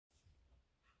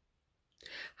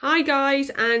Hi guys,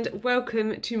 and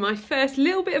welcome to my first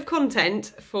little bit of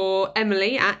content for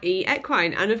Emily at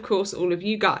Equine, and of course all of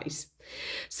you guys.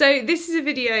 So this is a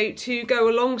video to go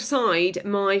alongside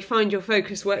my Find Your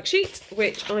Focus worksheet,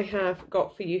 which I have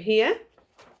got for you here.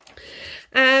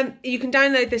 You can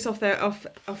download this off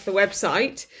the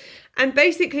website, and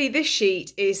basically this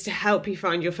sheet is to help you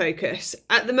find your focus.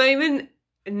 At the moment,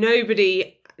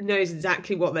 nobody knows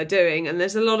exactly what they're doing, and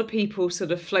there's a lot of people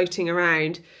sort of floating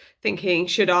around thinking,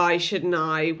 should I, shouldn't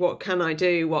I, what can I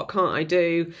do, what can't I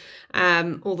do?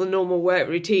 All the normal work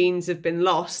routines have been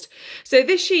lost. So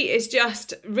this sheet is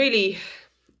just really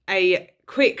a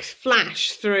quick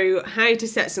flash through how to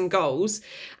set some goals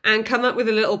and come up with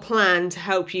a little plan to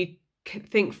help you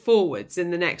think forwards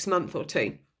in the next month or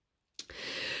two.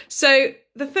 So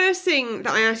the first thing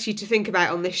that I ask you to think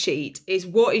about on this sheet is,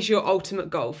 what is your ultimate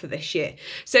goal for this year?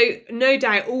 So no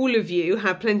doubt all of you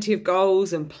have plenty of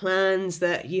goals and plans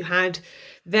that you had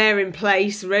there in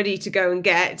place, ready to go and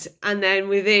get, and then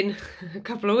within a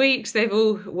couple of weeks they've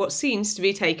all what seems to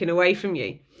be taken away from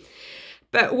you.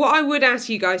 But what I would ask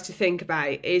you guys to think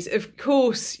about is, of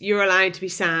course, you're allowed to be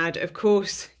sad. Of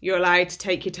course, you're allowed to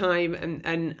take your time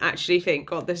and actually think,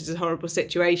 God, this is a horrible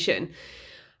situation.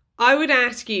 I would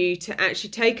ask you to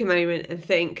actually take a moment and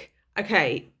think,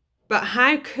 okay, but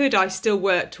how could I still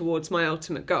work towards my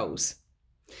ultimate goals?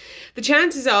 The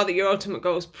chances are that your ultimate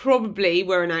goals probably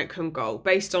were an outcome goal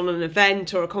based on an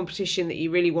event or a competition that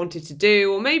you really wanted to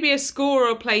do, or maybe a score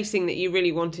or a placing that you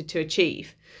really wanted to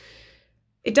achieve.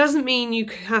 It doesn't mean you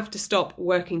have to stop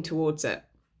working towards it.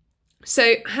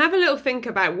 So have a little think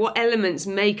about what elements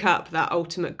make up that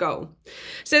ultimate goal.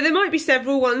 So there might be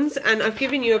several ones, and I've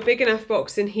given you a big enough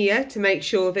box in here to make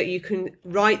sure that you can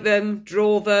write them,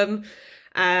 draw them,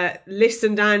 list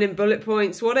them down in bullet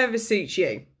points, whatever suits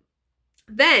you.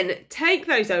 Then take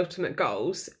those ultimate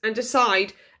goals and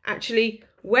decide, actually,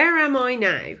 where am I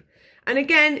now? And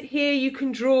again, here you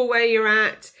can draw where you're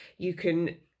at, you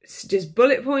can just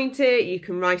bullet point it, you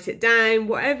can write it down,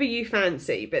 whatever you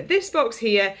fancy. But this box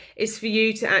here is for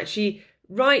you to actually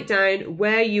write down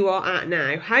where you are at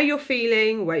now, how you're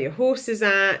feeling, where your horse is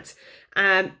at.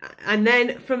 And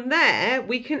then from there,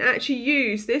 we can actually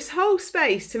use this whole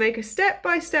space to make a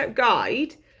step-by-step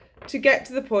guide to get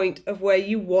to the point of where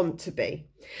you want to be.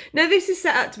 Now, this is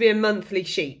set up to be a monthly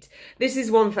sheet. This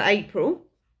is one for April.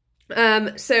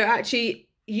 So actually,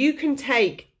 you can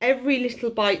take every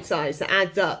little bite size that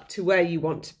adds up to where you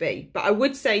want to be. But I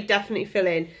would say definitely fill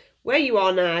in where you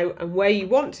are now and where you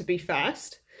want to be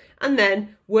first, and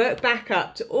then work back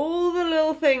up to all the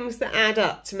little things that add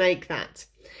up to make that.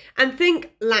 And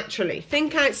think laterally,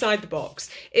 think outside the box.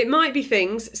 It might be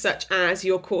things such as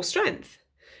your core strength,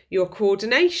 your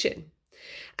coordination.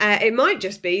 It might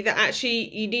just be that actually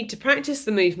you need to practice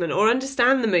the movement or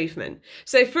understand the movement.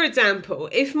 So for example,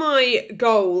 if my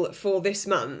goal for this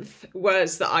month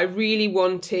was that I really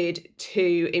wanted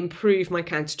to improve my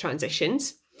counter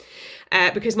transitions,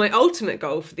 because my ultimate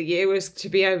goal for the year was to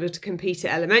be able to compete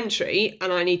at elementary,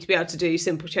 and I need to be able to do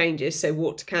simple changes, so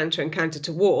walk to canter and canter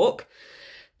to walk,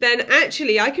 then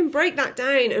actually I can break that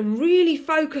down and really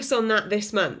focus on that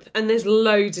this month. And there's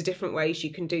loads of different ways you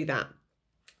can do that.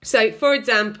 So, for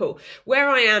example, where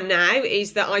I am now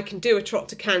is that I can do a trot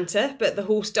to canter, but the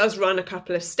horse does run a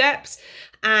couple of steps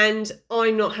and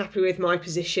I'm not happy with my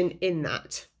position in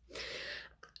that.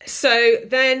 So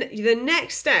then the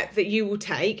next step that you will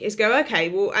take is go, okay,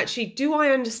 well, actually, do I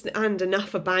understand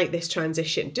enough about this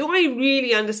transition? Do I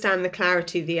really understand the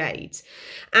clarity of the aids?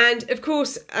 And of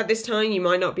course, at this time, you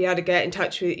might not be able to get in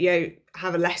touch with,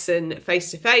 have a lesson face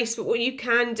to face, but what you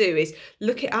can do is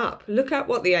look it up, look up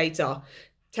what the aids are.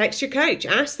 Text your coach,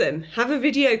 ask them, have a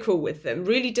video call with them,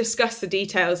 really discuss the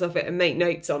details of it and make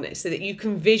notes on it so that you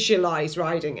can visualise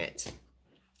riding it.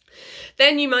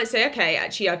 Then you might say, okay,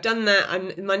 actually I've done that,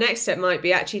 and my next step might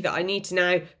be actually that I need to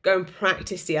now go and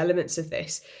practice the elements of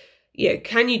this.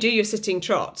 Can you do your sitting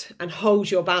trot and hold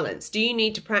your balance? Do you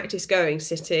need to practice going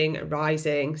sitting and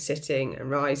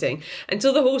rising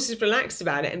until the horse is relaxed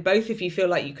about it and both of you feel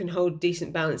like you can hold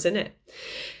decent balance in it?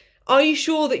 Are you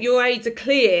sure that your aids are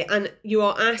clear and you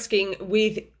are asking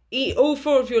with all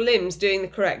four of your limbs doing the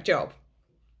correct job?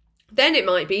 Then it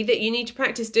might be that you need to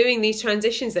practice doing these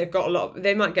transitions. They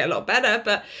might get a lot better,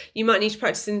 but you might need to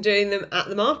practice doing them at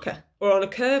the marker or on a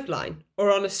curved line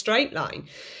or on a straight line,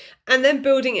 and then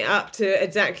building it up to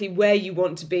exactly where you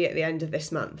want to be at the end of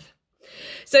this month.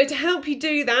 So to help you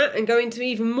do that and go into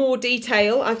even more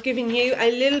detail, I've given you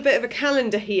a little bit of a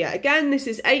calendar here. Again, this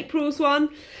is April's one,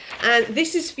 and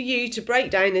this is for you to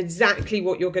break down exactly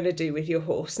what you're going to do with your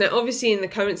horse. Now, obviously in the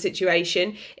current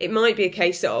situation, it might be a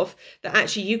case of that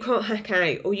actually you can't hack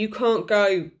out or you can't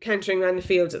go cantering around the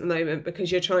fields at the moment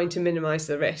because you're trying to minimise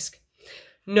the risk.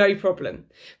 No problem.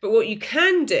 But what you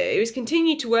can do is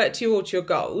continue to work towards your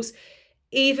goals,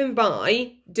 even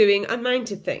by doing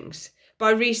unmounted things,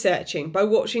 by researching, by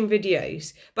watching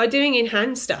videos, by doing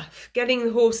in-hand stuff, getting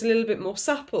the horse a little bit more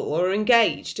supple or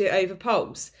engaged over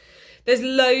poles. There's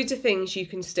loads of things you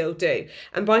can still do.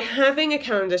 And by having a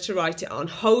calendar to write it on,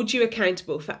 holds you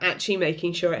accountable for actually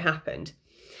making sure it happened.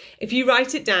 If you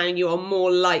write it down, you are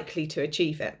more likely to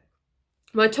achieve it.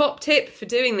 My top tip for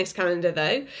doing this calendar,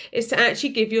 though, is to actually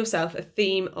give yourself a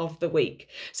theme of the week.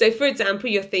 So, for example,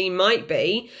 your theme might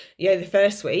be, the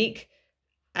first week,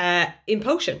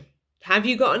 impulsion. Have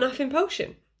you got enough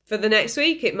impulsion? For the next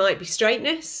week, it might be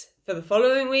straightness. For the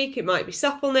following week, it might be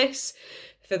suppleness.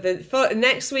 For the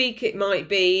next week, it might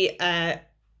be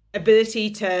ability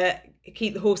to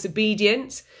keep the horse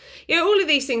obedient. All of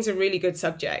these things are really good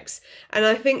subjects. And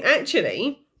I think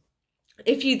actually,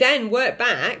 if you then work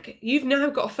back, you've now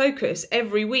got a focus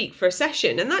every week for a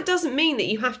session. And that doesn't mean that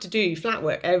you have to do flat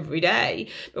work every day.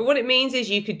 But what it means is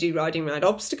you could do riding around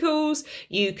obstacles.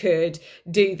 You could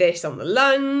do this on the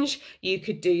lunge. You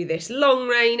could do this long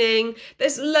reining.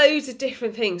 There's loads of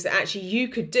different things that actually you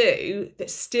could do that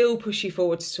still push you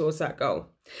forward towards that goal.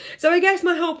 So I guess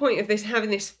my whole point of this, having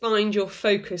this find your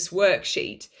focus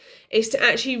worksheet, is to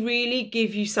actually really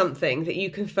give you something that you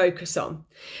can focus on.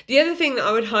 The other thing that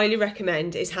I would highly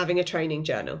recommend is having a training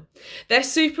journal. They're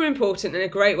super important and a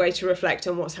great way to reflect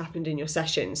on what's happened in your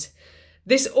sessions.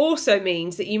 This also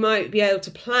means that you might be able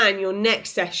to plan your next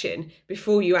session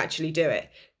before you actually do it,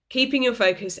 keeping your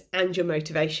focus and your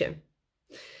motivation.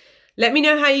 Let me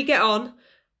know how you get on,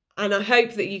 and I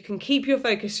hope that you can keep your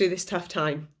focus through this tough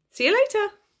time. See you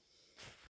later.